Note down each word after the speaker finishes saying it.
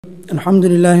الحمد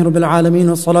لله رب العالمين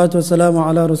والصلاة والسلام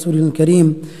على رسول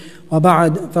الكريم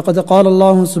وبعد فقد قال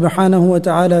الله سبحانه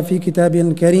وتعالى في كتابه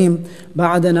الكريم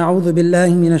بعد نعوذ بالله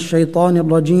من الشيطان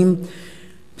الرجيم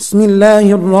بسم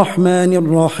الله الرحمن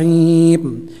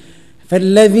الرحيم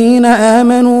فالذين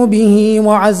آمنوا به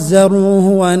وعزروه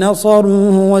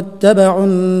ونصروه واتبعوا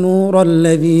النور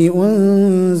الذي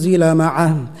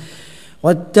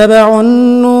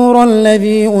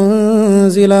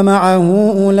أنزل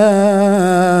معه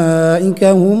أولئك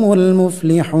هم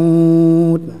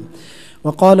المفلحون.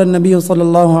 وقال النبي صلى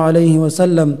الله عليه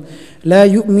وسلم لا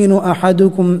يؤمن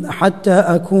أحدكم حتى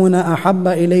أكون أحب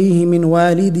إليه من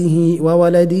والده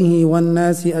وولده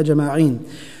والناس أجمعين.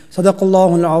 صدق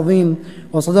الله العظيم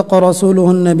وصدق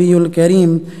رسوله النبي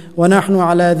الكريم ونحن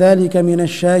على ذلك من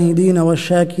الشاهدين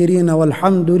والشاكرين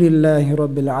والحمد لله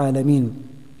رب العالمين.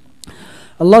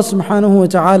 Allah subhanahu wa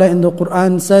ta'ala in the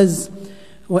Quran says,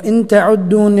 وَإِن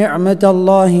تَعُدُّوا نِعْمَةَ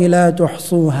اللَّهِ لَا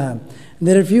تُحْصُوهَا.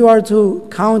 That if you are to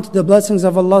count the blessings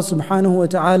of Allah subhanahu wa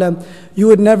ta'ala, you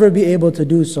would never be able to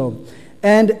do so.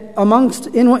 And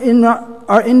in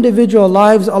our individual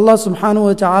lives, Allah subhanahu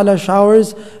wa ta'ala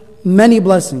showers many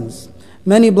blessings.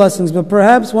 But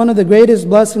perhaps one of the greatest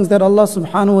blessings that Allah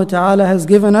subhanahu wa ta'ala has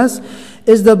given us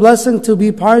is the blessing to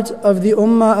be part of the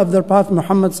ummah of the Prophet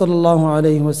Muhammad sallallahu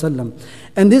alayhi wa sallam.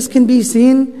 And this can be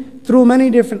seen through many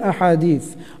different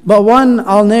ahadith. But one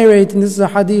I'll narrate, and this is a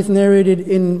hadith narrated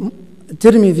in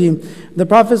Tirmidhi. The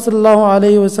Prophet sallallahu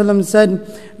alayhi wa sallam said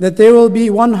that there will be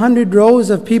 100 rows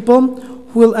of people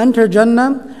who will enter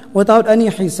Jannah without any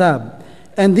hisab.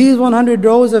 And these 100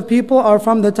 rows of people are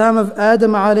from the time of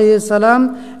Adam alayhi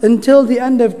salam until the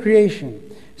end of creation.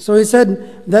 So he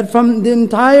said that from the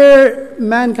entire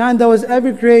mankind that was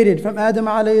ever created, from Adam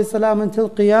alayhi salam until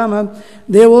Qiyamah,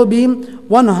 there will be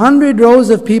 100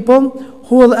 rows of people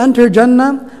who will enter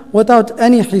Jannah without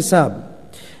any hisab.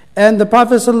 And the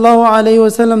Prophet sallallahu alayhi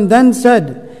wasallam then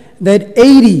said that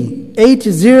 80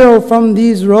 from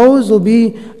these rows will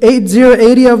be,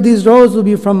 80 of these rows will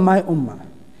be from my ummah.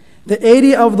 The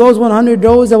 80 of those 100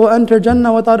 rows that will enter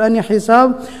Jannah without any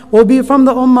hisab will be from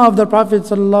the ummah of the Prophet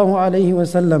sallallahu alaihi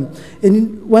wasallam.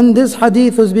 And when this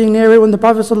hadith was being narrated, when the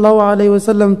Prophet sallallahu alaihi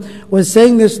wasallam was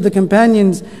saying this to the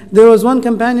companions, there was one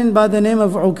companion by the name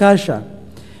of Ukasha.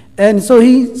 And so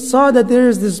he saw that there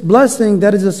is this blessing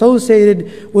that is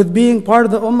associated with being part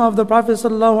of the ummah of the Prophet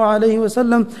sallallahu alaihi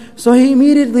wasallam. So he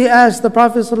immediately asked the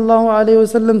Prophet sallallahu alaihi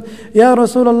wasallam, Ya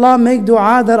Rasulullah, make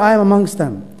dua that I am amongst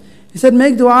them. He said,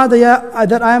 make dua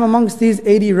that I am amongst these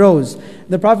 80 rows.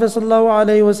 The Prophet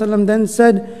ﷺ then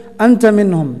said, Anta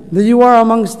minhum, that you are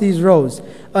amongst these rows.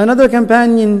 Another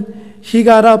companion, he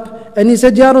got up and he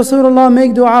said, Ya Rasulullah,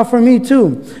 make dua for me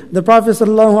too. The Prophet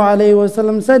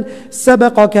ﷺ said,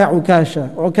 Sabaqaka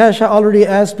Ukasha. Ukasha already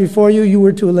asked before you, you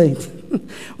were too late.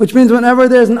 Which means whenever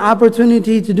there's an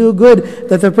opportunity to do good,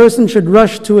 that the person should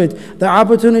rush to it. The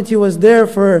opportunity was there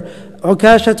for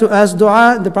Ukasha to ask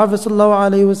dua, the Prophet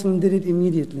ﷺ did it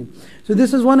immediately. So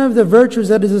this is one of the virtues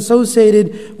that is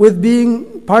associated with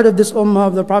being part of this ummah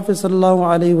of the Prophet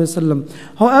ﷺ.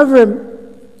 However,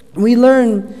 we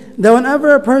learn that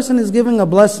whenever a person is giving a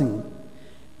blessing,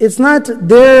 it's not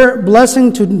their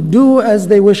blessing to do as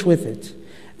they wish with it.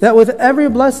 That with every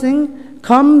blessing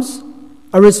comes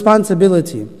a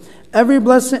responsibility. Every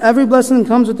blessing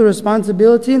comes with a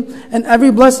responsibility, and every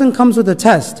blessing comes with a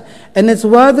test. And it's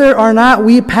whether or not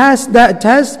we pass that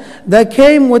test that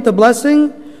came with the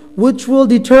blessing, which will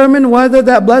determine whether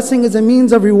that blessing is a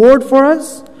means of reward for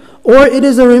us, or it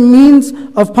is a means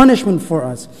of punishment for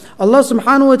us. Allah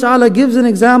subhanahu wa ta'ala gives an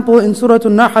example in Surah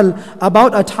An-Nahl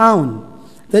about a town,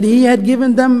 that He had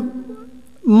given them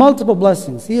multiple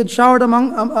blessings. He had showered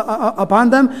upon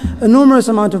them a numerous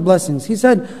amount of blessings. He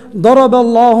said, ضَرَبَ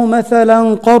اللَّهُ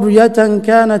مَثَلًا قَرْيَةً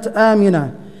كَانَتْ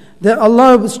آمِنَةً. That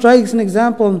Allah strikes an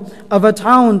example of a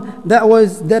town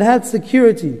that had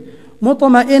security.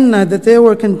 مُطْمَئِنَّةً, that they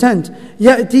were content.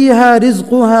 يَأْتِيهَا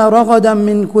رِزْقُهَا رَغَدًا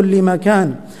مِنْ كُلِّ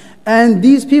مَكَانٍ. And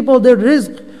these people, their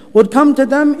rizq would come to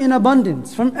them in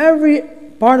abundance. From every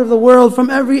part of the world,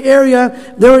 from every area,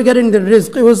 they were getting their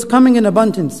rizq. It was coming in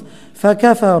abundance.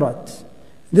 فَكَفَرَتْ.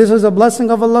 This was a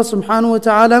blessing of Allah subhanahu wa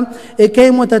ta'ala. It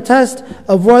came with a test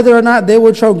of whether or not they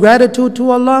would show gratitude to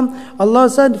Allah. Allah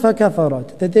said,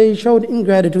 فَكَفَرَتْ, that they showed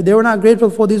ingratitude. They were not grateful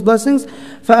for these blessings.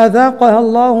 فَأَذَاقَهَا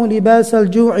اللَّهُ لِبَاسَ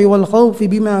الْجُوعِ وَالْخَوْفِ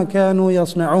بِمَا كَانُوا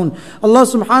يَصْنَعُونَ. Allah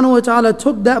subhanahu wa ta'ala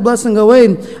took that blessing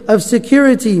away of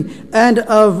security and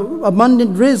of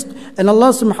abundant rizq. And Allah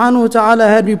subhanahu wa ta'ala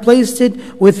had replaced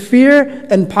it with fear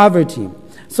and poverty.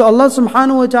 So Allah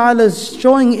subhanahu wa ta'ala is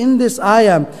showing in this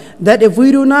ayah that if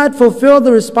we do not fulfill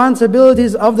the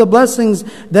responsibilities of the blessings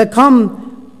that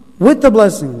come with the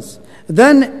blessings,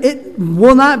 then it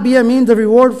will not be a means of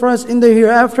reward for us in the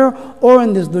hereafter or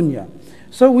in this dunya.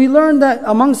 So we learn that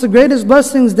amongst the greatest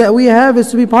blessings that we have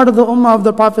is to be part of the ummah of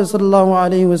the Prophet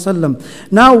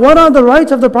ﷺ. Now, what are the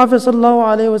rights of the Prophet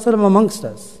ﷺ amongst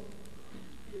us?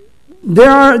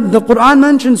 The Quran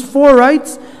mentions 4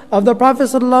 rights of the Prophet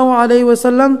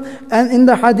ﷺ, and in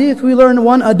the hadith we learn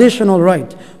 1 additional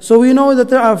right. So we know that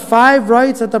there are 5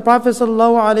 rights that the Prophet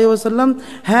ﷺ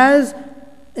has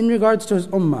in regards to his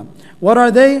ummah. What are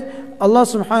they? Allah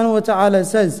subhanahu wa ta'ala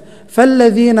says,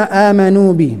 فَالَّذِينَ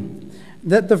آمَنُوا بِهِ,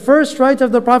 that the first right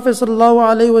of the Prophet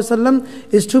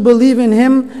ﷺ is to believe in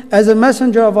him as a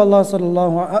messenger of Allah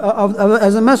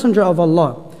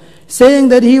Saying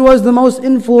that he was the most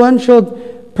influential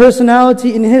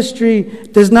personality in history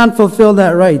does not fulfill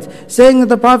that right. Saying that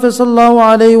the Prophet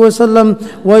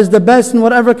ﷺ was the best in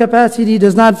whatever capacity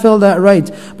does not fill that right.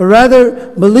 But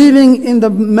rather, believing in the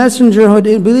messengerhood,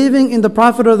 believing in the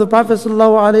Prophet of the Prophet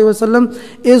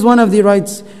ﷺ is one of the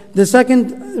rights. The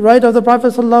second right of the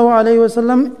Prophet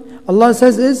ﷺ, Allah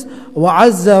says, is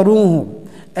وَعَزَّرُوهُ,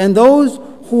 and those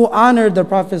who honored the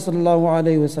Prophet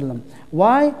ﷺ.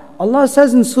 Why? Allah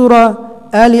says in Surah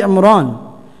Ali Imran,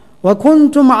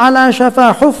 وَكُنْتُمْ عَلَى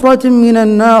شَفَا حُفْرَةٍ مِّنَ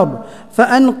النَّارِ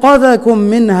فَأَنْقَذَكُمْ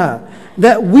مِنْهَا,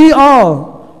 that we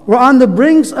all were on the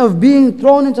brinks of being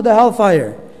thrown into the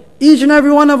hellfire. Each and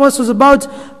every one of us was about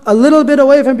a little bit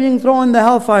away from being thrown in the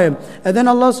hellfire. And then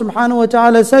Allah subhanahu wa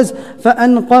ta'ala says,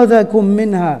 فَأَنْقَذَكُمْ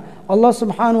مِنْهَا, Allah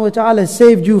subhanahu wa ta'ala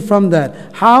saved you from that.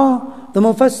 How? The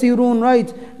Mufassirun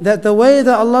write that the way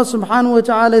that Allah subhanahu wa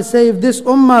ta'ala saved this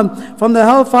ummah from the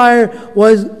hellfire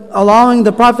was allowing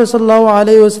the Prophet sallallahu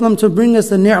alaihi wasallam to bring us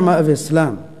the ni'mah of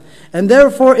Islam. And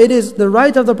therefore it is the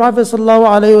right of the Prophet sallallahu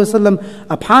alaihi wasallam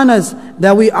upon us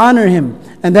that we honor him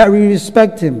and that we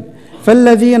respect him.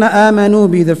 فَالَّذِينَ آمَنُوا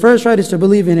بِهِ, the first right is to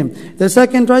believe in him. The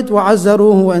second right,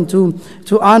 وَعَزَّرُوهُ, and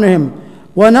to honor him.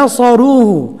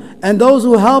 وَنَصَرُوهُ, and those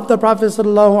who help the Prophet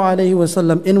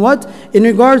ﷺ in what? In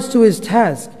regards to his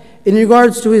task, in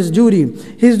regards to his duty.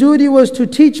 His duty was to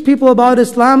teach people about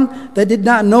Islam that did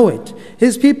not know it.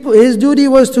 His duty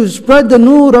was to spread the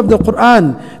nur of the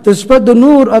Quran, to spread the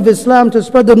nur of Islam, to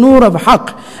spread the nur of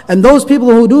haqq. And those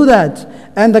people who do that,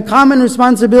 and the common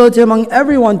responsibility among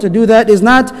everyone to do that, is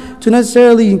not to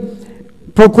necessarily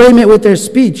proclaim it with their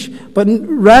speech, but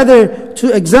rather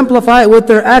to exemplify it with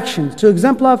their actions, to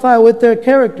exemplify it with their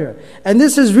character. And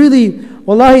this is really,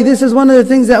 wallahi, this is one of the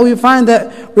things that we find,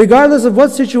 that regardless of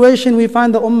what situation we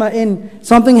find the ummah in,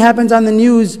 something happens on the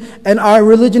news and our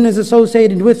religion is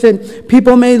associated with it,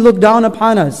 people may look down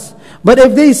upon us. But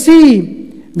if they see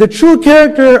the true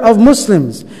character of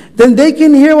Muslims, then they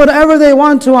can hear whatever they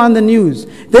want to on the news.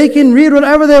 They can read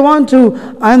whatever they want to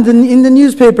in the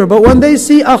newspaper. But when they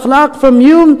see akhlaq from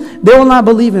you, they will not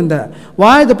believe in that.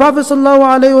 Why? The Prophet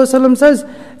ﷺ says,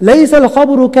 لَيْسَ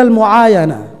الْخَبْرُ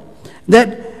كَالْمُعَايَنَةِ,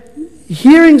 that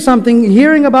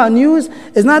hearing about news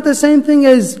is not the same thing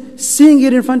as seeing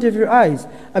it in front of your eyes.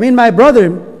 I mean, I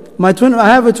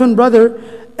have a twin brother,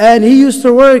 and he used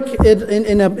to work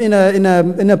in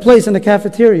a place, in a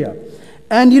cafeteria.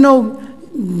 And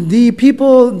the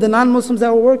people, the non-Muslims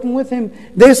that were working with him,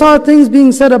 they saw things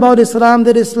being said about Islam,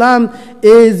 that Islam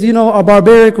is, a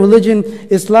barbaric religion.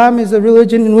 Islam is a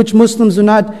religion in which Muslims do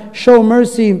not show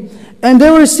mercy. And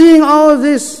they were seeing all of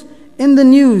this in the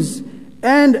news.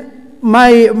 And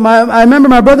I remember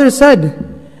my brother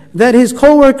said that his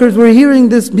co-workers were hearing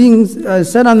this being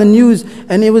said on the news,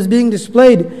 and it was being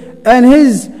displayed. And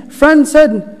his friend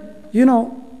said,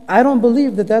 I don't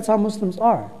believe that that's how Muslims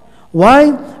are.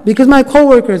 Why? Because my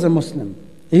co-worker is a Muslim.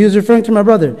 He was referring to my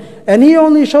brother. And he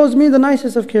only shows me the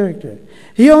nicest of character.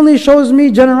 He only shows me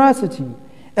generosity.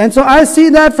 And so I see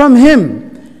that from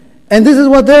him. And this is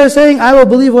what they're saying, I will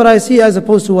believe what I see as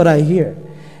opposed to what I hear.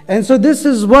 And so this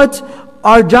is what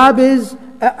our job is.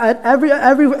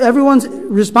 Everyone's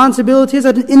responsibility is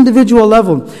at an individual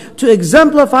level, to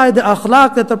exemplify the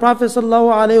akhlaq that the Prophet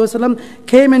ﷺ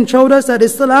came and showed us, that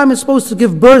Islam is supposed to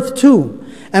give birth to.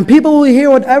 And people will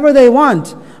hear whatever they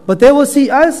want, but they will see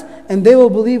us and they will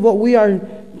believe what we are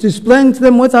displaying to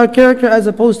them with our character, as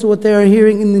opposed to what they are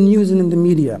hearing in the news and in the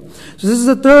media. So this is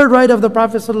the third right of the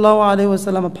Prophet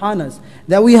ﷺ upon us,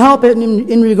 that we help it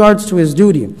in regards to his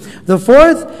duty. The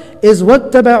fourth is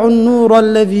وَاتَّبَعُوا النُّورَ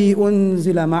الَّذِي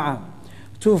أُنزِلَ مَعَهُ,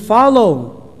 to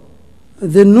follow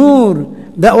the nur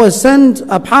that was sent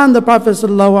upon the Prophet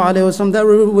ﷺ, that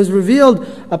was revealed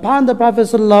upon the Prophet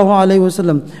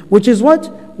ﷺ, which is what?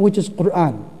 Which is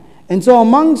Quran. And so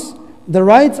amongst the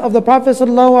rights of the Prophet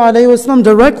ﷺ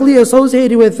directly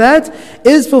associated with that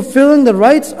is fulfilling the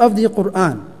rights of the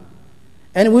Quran.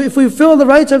 And if we fulfill the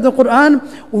rights of the Qur'an,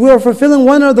 we are fulfilling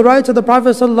one of the rights of the Prophet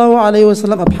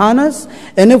ﷺ upon us.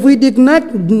 And if we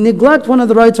neglect one of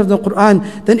the rights of the Qur'an,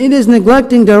 then it is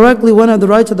neglecting directly one of the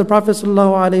rights of the Prophet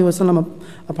ﷺ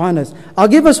upon us. I'll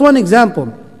give us one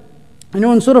example. You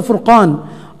know, in Surah Furqan,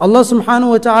 Allah subhanahu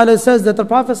wa ta'ala says that the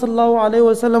Prophet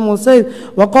ﷺ will say,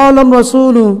 وَقَالَ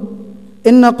الرَّسُولُ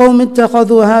إِنَّ قَوْمِ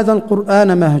اتَّخَذُوا هَذَا الْقُرْآنَ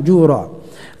مَهْجُورًا.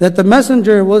 That the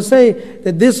messenger will say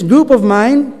that this group of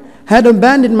mine had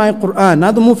abandoned my Qur'an.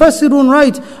 Now the Mufassirun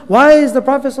write, why is the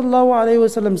Prophet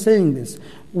ﷺ saying this?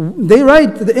 They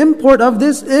write, the import of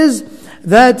this is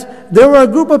that there were a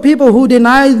group of people who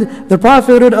denied the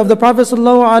prophethood of the Prophet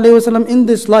ﷺ in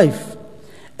this life.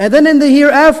 And then in the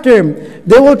hereafter,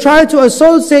 they will try to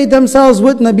associate themselves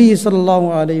with Nabi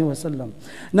ﷺ.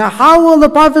 Now how will the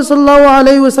Prophet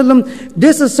ﷺ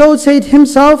disassociate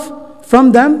himself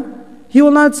from them? He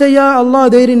will not say, Ya Allah,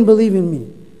 they didn't believe in me.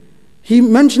 He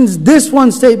mentions this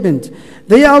one statement,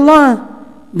 that Ya Allah,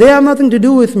 they have nothing to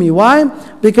do with me. Why?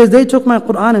 Because they took my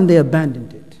Qur'an and they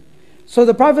abandoned it. So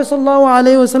the Prophet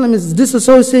ﷺ is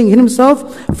disassociating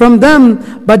himself from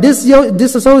them by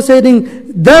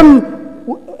disassociating them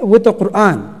with the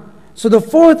Qur'an. So the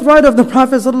fourth right of the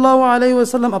Prophet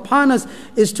ﷺ upon us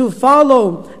is to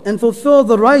follow and fulfill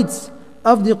the rights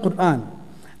of the Qur'an.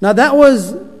 Now that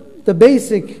was the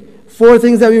basic four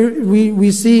things that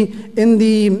we see in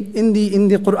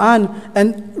the Qur'an,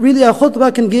 and really a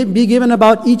khutbah can be given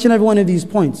about each and every one of these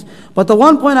points. But the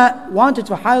one point I wanted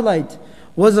to highlight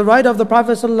was the right of the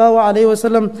Prophet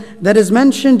ﷺ that is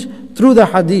mentioned through the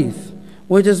hadith,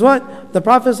 which is what the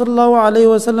Prophet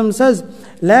ﷺ says,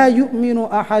 لا يؤمن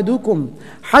أحدكم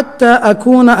حتى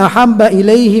أكون أحب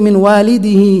إليه من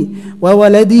والده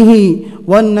وولده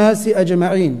والناس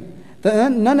أجمعين.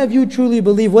 None of you truly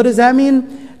believe. What does that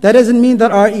mean? That doesn't mean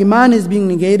that our iman is being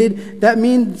negated. That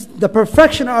means the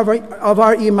perfection of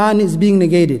our iman is being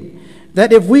negated.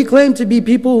 That if we claim to be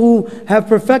people who have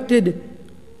perfected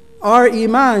our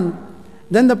iman,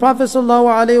 then the Prophet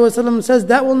ﷺ says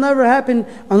that will never happen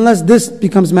unless this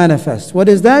becomes manifest. What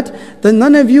is that? That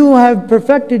none of you have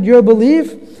perfected your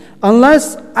belief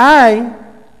unless I,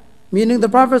 meaning the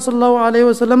Prophet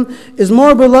ﷺ, is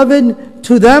more beloved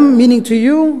to them, meaning to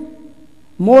you,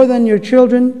 more than your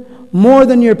children, more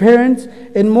than your parents,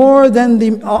 and more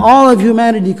than all of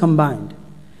humanity combined.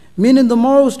 Meaning the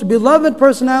most beloved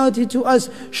personality to us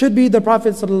should be the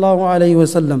Prophet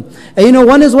ﷺ. And you know,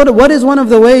 what is one of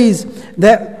the ways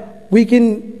that we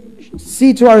can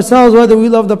see to ourselves whether we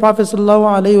love the Prophet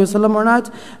ﷺ or not?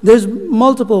 There's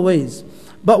multiple ways.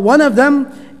 But one of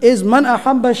them is man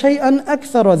ahabba shay'an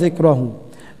akthara dhikrahu.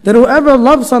 That whoever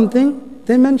loves something,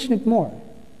 they mention it more.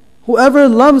 Whoever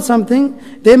loves something,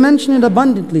 they mention it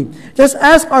abundantly. Just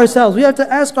ask ourselves. We have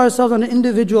to ask ourselves on an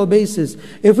individual basis.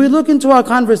 If we look into our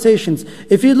conversations,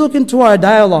 if you look into our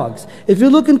dialogues, if you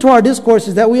look into our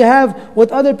discourses that we have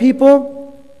with other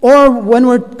people, or when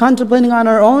we're contemplating on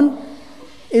our own,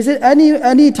 is it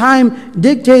any time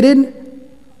dictated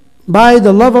by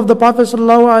the love of the Prophet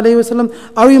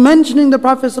ﷺ? Are we mentioning the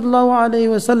Prophet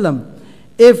ﷺ?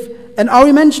 And are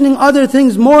we mentioning other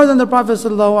things more than the Prophet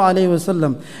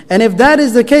ﷺ? And if that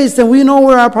is the case, then we know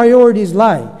where our priorities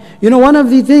lie. You know, one of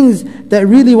the things that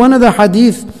really, one of the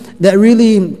hadith that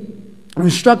really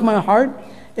struck my heart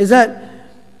is that,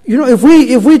 you know, if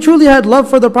we truly had love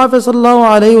for the Prophet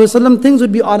ﷺ, things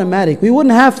would be automatic. We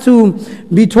wouldn't have to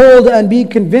be told and be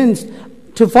convinced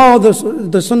to follow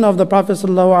the sunnah of the Prophet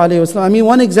ﷺ. I mean,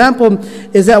 one example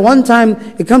is that one time,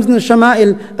 it comes in the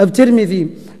Shama'il of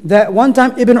Tirmidhi, that one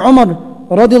time Ibn Umar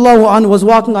radiallahu anhu was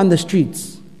walking on the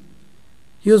streets.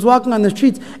 He was walking on the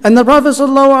streets, and the Prophet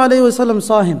ﷺ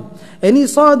saw him, and he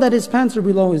saw that his pants were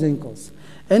below his ankles.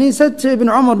 And he said to Ibn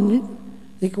Umar,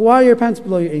 why are your pants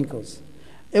below your ankles?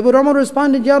 Ibn Umar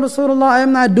responded, Ya Rasulullah, I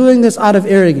am not doing this out of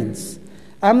arrogance.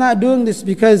 I'm not doing this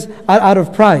because out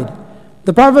of pride.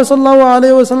 The Prophet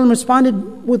ﷺ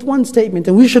responded with one statement,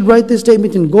 and we should write this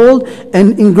statement in gold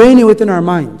and ingrain it within our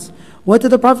minds. What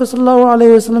did the Prophet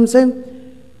ﷺ say?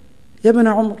 Ya ibn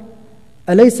Umar,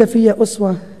 alaysa fiya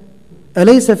uswa?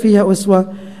 Alaysa fiya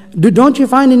uswa? Don't you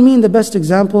find in me the best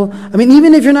example? I mean,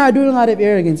 even if you're not doing it out of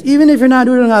arrogance, even if you're not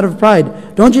doing it out of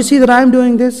pride, don't you see that I'm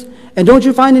doing this? And don't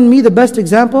you find in me the best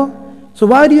example? So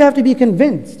why do you have to be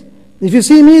convinced? If you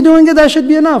see me doing it, that should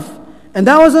be enough. And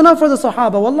that was enough for the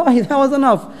Sahaba. Wallahi, that was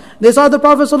enough. They saw the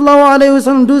Prophet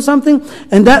ﷺ do something,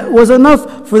 and that was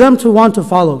enough for them to want to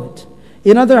follow it.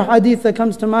 Another hadith that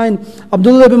comes to mind,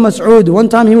 Abdullah ibn Mas'ud, one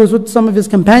time he was with some of his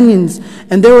companions,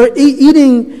 and they were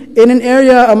eating in an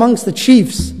area amongst the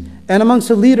chiefs and amongst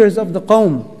the leaders of the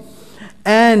qawm.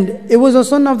 And it was a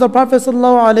sunnah of the Prophet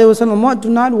ﷺ, what? Do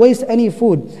not waste any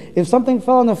food. If something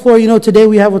fell on the floor, today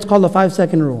we have what's called the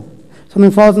 5-second rule. Something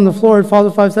falls on the floor, it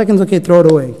falls for 5 seconds, okay, throw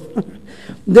it away.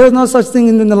 There's no such thing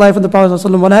in the life of the Prophet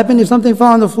ﷺ. What happened if something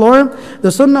fell on the floor?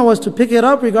 The sunnah was to pick it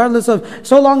up regardless of,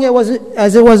 so long it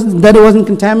wasn't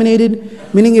contaminated,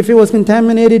 meaning if it was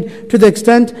contaminated to the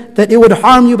extent that it would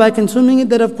harm you by consuming it,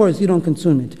 then of course you don't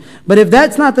consume it. But if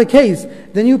that's not the case,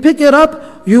 then you pick it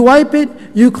up, you wipe it,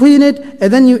 you clean it,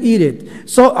 and then you eat it.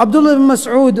 So Abdullah ibn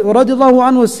Mas'ud radiallahu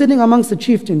anhu was sitting amongst the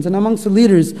chieftains and amongst the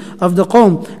leaders of the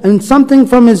qawm, and something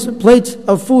from his plate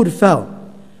of food fell.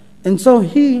 And so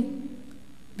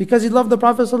because he loved the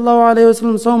Prophet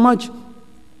ﷺ so much,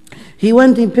 he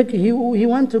went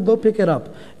to go pick it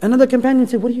up. Another companion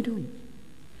said, "What are you doing?"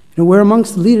 We're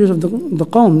amongst the leaders of the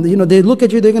qawm. They look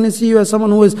at you, they're going to see you as someone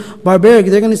who is barbaric.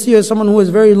 They're going to see you as someone who is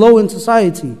very low in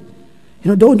society.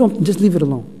 Don't just leave it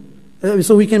alone.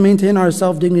 So we can maintain our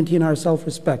self-dignity and our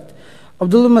self-respect.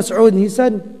 Abdullah Mas'ud,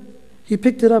 he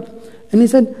picked it up and he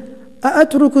said,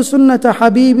 أَأَتْرُكُ سُنَّةَ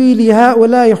حَبِيبِي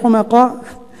لِهَؤُلَاءِ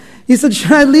حُمَقَاء. He said,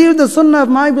 should I leave the sunnah of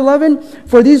my beloved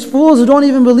for these fools who don't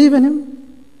even believe in him?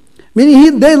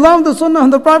 Meaning they loved the sunnah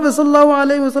of the Prophet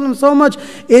ﷺ so much,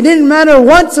 it didn't matter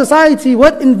what society,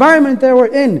 what environment they were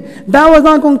in. That was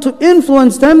not going to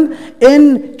influence them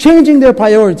in changing their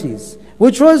priorities.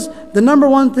 Which was, the number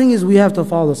one thing is we have to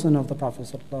follow the sunnah of the Prophet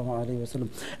ﷺ.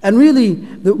 And really,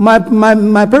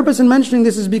 my purpose in mentioning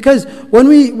this is because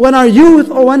when our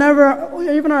youth, or whenever,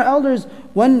 even our elders,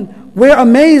 when we're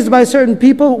amazed by certain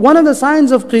people, one of the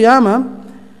signs of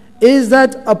Qiyamah is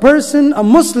that a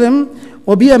Muslim,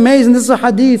 will be amazed, and this is a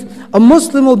hadith, a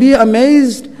Muslim will be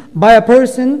amazed by a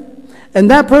person,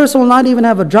 and that person will not even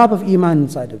have a drop of iman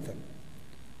inside of them.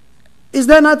 Is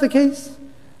that not the case?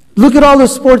 Look at all the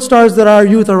sports stars that our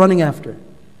youth are running after.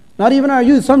 Not even our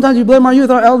youth. Sometimes you blame our youth,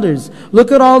 our elders.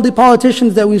 Look at all the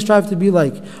politicians that we strive to be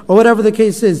like, or whatever the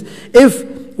case is. If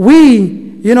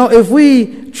we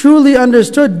truly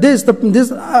understood this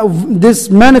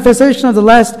manifestation of the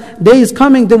last days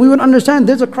coming, then we would understand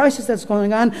there's a crisis that's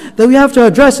going on that we have to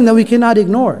address and that we cannot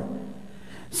ignore.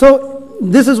 So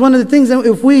this is one of the things that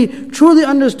if we truly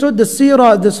understood the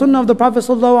seerah, the sunnah of the Prophet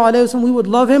ﷺ, we would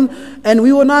love him, and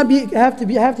we would not have to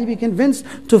be convinced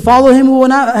to follow him. We will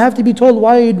not have to be told,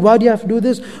 why do you have to do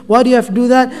this? Why do you have to do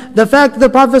that? The fact that the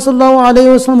Prophet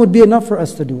ﷺ would be enough for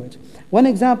us to do it. One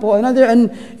example, there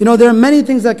are many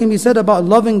things that can be said about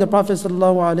loving the Prophet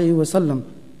ﷺ.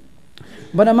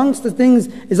 But amongst the things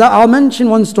is that I'll mention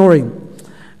one story.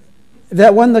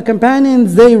 That when the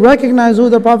companions, they recognized who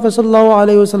the Prophet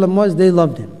ﷺ was, they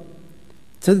loved him.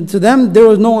 To them, there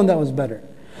was no one that was better.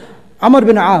 Amr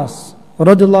bin As,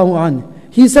 radiallahu anhu,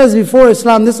 he says before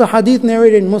Islam, this is a hadith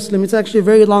narrated in Muslim, it's actually a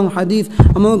very long hadith,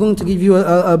 I'm only going to give you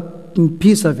a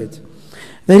piece of it.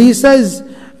 That he says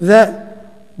that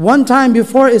one time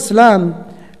before Islam,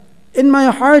 in my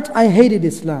heart I hated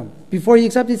Islam. Before he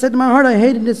accepted, he said, in my heart I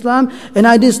hated Islam and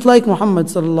I disliked Muhammad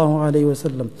sallallahu alayhi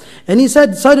wasallam. And he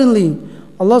said, suddenly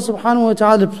Allah subhanahu wa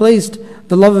ta'ala placed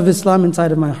the love of Islam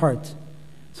inside of my heart.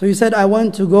 So he said, I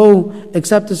want to go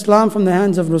accept Islam from the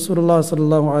hands of Rasulullah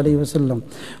sallallahu alayhi wasallam.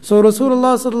 So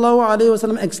Rasulullah sallallahu alayhi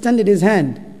wasallam extended his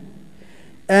hand.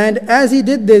 And as he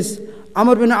did this,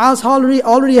 Amr bin As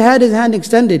already had his hand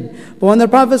extended. But when the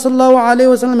Prophet sallallahu alayhi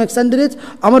wasallam extended it,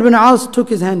 Amr bin As took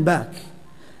his hand back.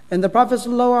 And the Prophet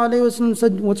ﷺ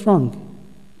said, what's wrong?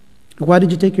 Why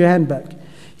did you take your hand back?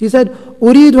 He said,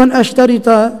 أُرِيدُ أَنْ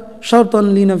أَشْتَرِطَ شَرْطًا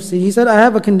لِنَفْسِي. He said, I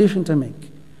have a condition to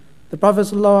make. The Prophet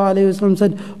ﷺ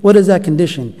said, what is that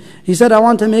condition? He said, I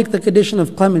want to make the condition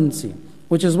of clemency.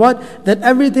 Which is what? That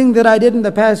everything that I did in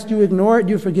the past, you ignore it,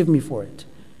 you forgive me for it.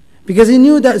 Because he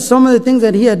knew that some of the things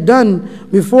that he had done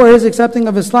before his accepting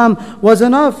of Islam was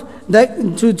enough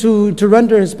to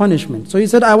render his punishment. So he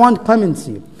said, I want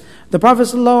clemency. The Prophet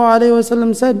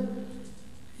ﷺ said,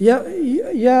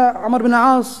 Ya Amr bin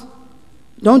As,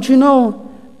 don't you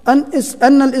know أن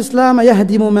الإسلام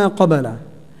يهدم ما قبله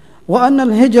وأن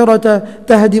الهجرة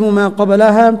تهدم ما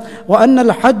قبلها وأن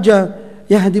الحج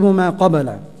يهدم ما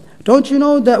قبله. Don't you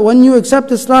know that when you accept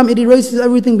Islam, it erases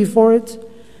everything before it?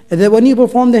 And that when you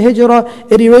perform the hijrah,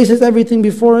 it erases everything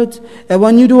before it? And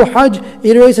when you do hajj,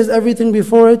 it erases everything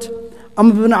before it?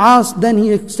 Amr bin As, then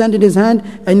he extended his hand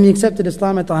and he accepted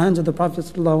Islam at the hands of the Prophet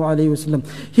ﷺ.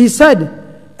 He said,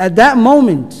 at that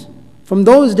moment, from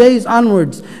those days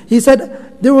onwards, he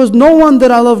said, there was no one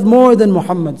that I loved more than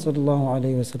Muhammad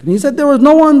ﷺ. He said, there was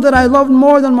no one that I loved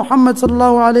more than Muhammad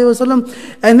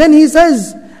ﷺ. And then he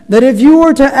says that if you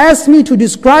were to ask me to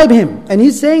describe him, and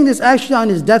he's saying this actually on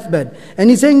his deathbed, and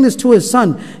he's saying this to his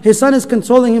son is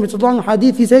consoling him, it's a long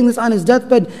hadith, he's saying this on his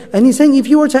deathbed, and he's saying, if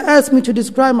you were to ask me to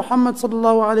describe Muhammad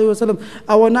sallallahu alaihi wasallam,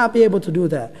 I would not be able to do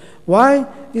that. Why?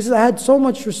 He says, I had so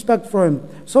much respect for him,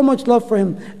 so much love for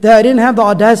him, that I didn't have the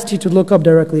audacity to look up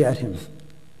directly at him.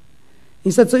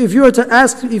 He said, so if you were to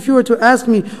ask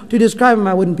me to describe him,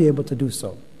 I wouldn't be able to do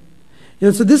so.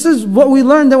 So this is what we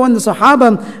learned, that when the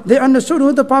Sahaba, they understood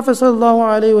who the Prophet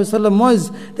ﷺ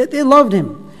was, that they loved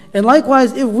him. And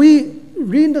likewise, if we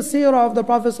read the seerah of the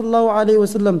Prophet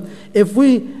ﷺ, if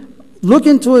we look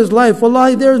into his life,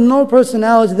 wallahi, there is no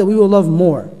personality that we will love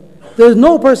more. There is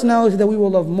no personality that we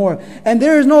will love more. And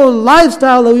there is no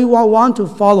lifestyle that we will want to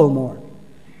follow more.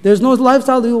 There's no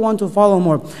lifestyle that we want to follow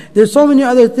more. There's so many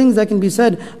other things that can be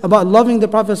said about loving the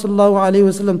Prophet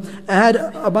ﷺ. I had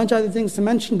a bunch of other things to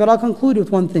mention, but I'll conclude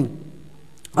with one thing.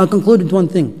 I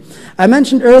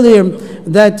mentioned earlier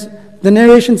that the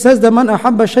narration says that man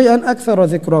ahabba shay'an akthara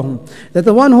dhikrahum, that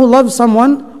the one who loves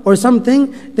someone or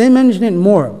something, they mention it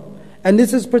more. And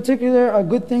this is particularly a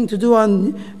good thing to do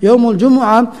on Yawmul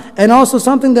Jummah, and also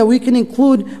something that we can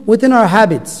include within our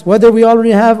habits. Whether we already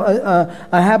have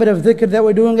a habit of dhikr that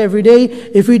we're doing every day,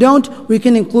 if we don't, we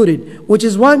can include it. Which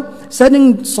is what?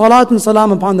 Sending salat and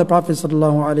salam upon the Prophet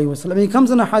ﷺ. It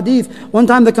comes in a hadith, one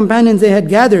time the companions, they had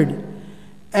gathered,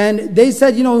 and they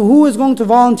said, who is going to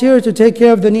volunteer to take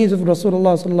care of the needs of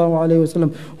Rasulullah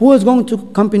ﷺ? Who is going to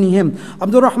accompany him?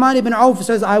 Abdul Rahman ibn Auf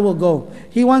says, I will go.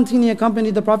 He went and he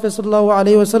accompanied the Prophet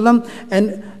ﷺ,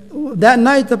 and that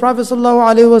night the Prophet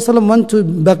ﷺ went to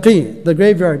Baqi, the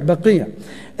graveyard, Baqi.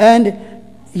 And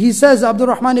he says, Abdul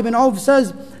Rahman ibn Auf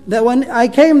says, that when I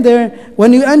came there,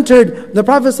 when you entered, the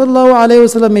Prophet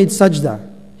ﷺ made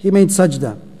sajda. He made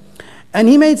sajda. And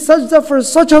he made sajda for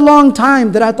such a long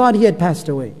time that I thought he had passed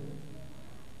away.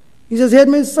 He says he had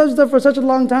made sajda for such a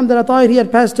long time that I thought he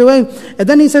had passed away. And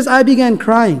then he says, I began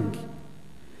crying.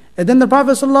 And then the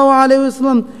Prophet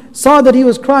ﷺ saw that he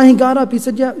was crying, got up. He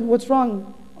said, yeah, what's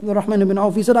wrong? Abdul Rahman ibn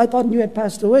Auf. He said, I thought you had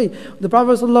passed away. The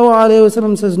Prophet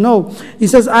ﷺ says, no. He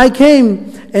says, I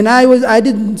came and I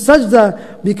did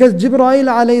sajda because Jibreel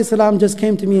alayhi salam just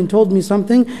came to me and told me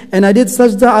something. And I did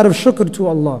sajda out of shukr to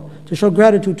Allah, to show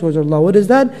gratitude towards Allah. What is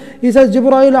that? He says,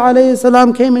 Jibreel alayhi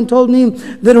salam came and told me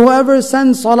that whoever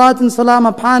sends salat and salam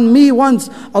upon me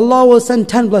once, Allah will send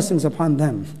 10 blessings upon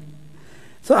them.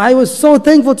 So I was so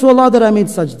thankful to Allah that I made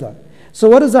sajda. So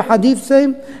what does the hadith say?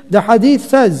 The hadith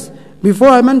says, before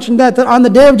I mention that on the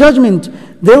Day of Judgment,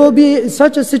 there will be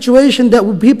such a situation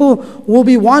that people will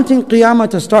be wanting Qiyamah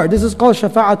to start. This is called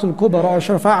Shafa'atul Kubra or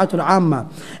Shafa'atul Amma.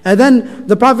 And then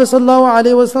the Prophet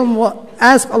ﷺ will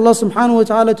ask Allah subhanahu wa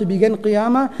ta'ala to begin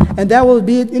Qiyamah, and that will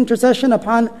be an intercession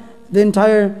upon the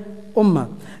entire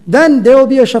Ummah. Then there will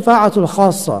be a Shafa'atul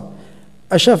Khassa.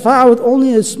 A shafa'ah with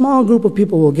only a small group of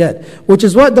people will get. Which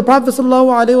is what the Prophet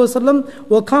ﷺ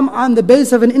will come on the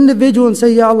base of an individual and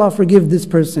say, Ya Allah, forgive this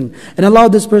person and allow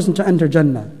this person to enter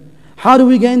Jannah. How do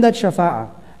we gain that shafa'ah?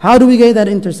 How do we gain that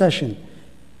intercession?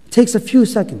 It takes a few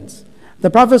seconds. The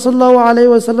Prophet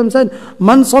ﷺ said,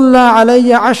 Man salla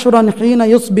alayya ashran hina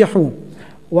yusbihu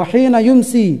wa hina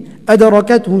yumsi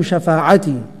adrakathu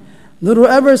shafa'ati. That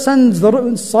whoever sends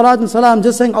the salat and salam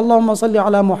just saying Allahumma salli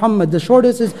ala Muhammad, the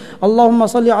shortest is Allahumma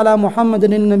salli ala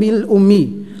Muhammadin al-Nabi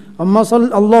al-Ummi.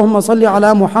 Allahumma salli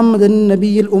ala Muhammadin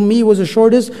al-Nabi al-Ummi was the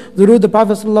shortest durood the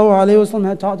Prophet ﷺ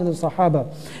had taught to the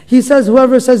Sahaba. He says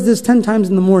whoever says this 10 times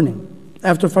in the morning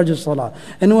after Fajr Salah,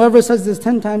 and whoever says this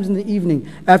 10 times in the evening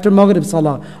after Maghrib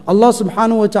Salah, Allah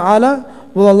subhanahu wa ta'ala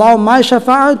will allow my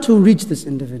shafa'ah to reach this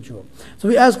individual. So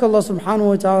we ask Allah subhanahu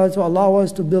wa ta'ala to allow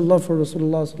us to build love for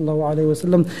Rasulullah sallallahu alayhi wa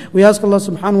sallam. We ask Allah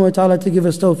subhanahu wa ta'ala to give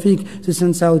us tawfiq to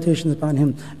send salutations upon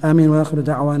him. Ameen wa akhiru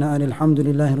da'wana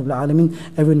alhamdulillahi rabbil alameen.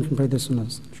 Everyone can pray this sunnah.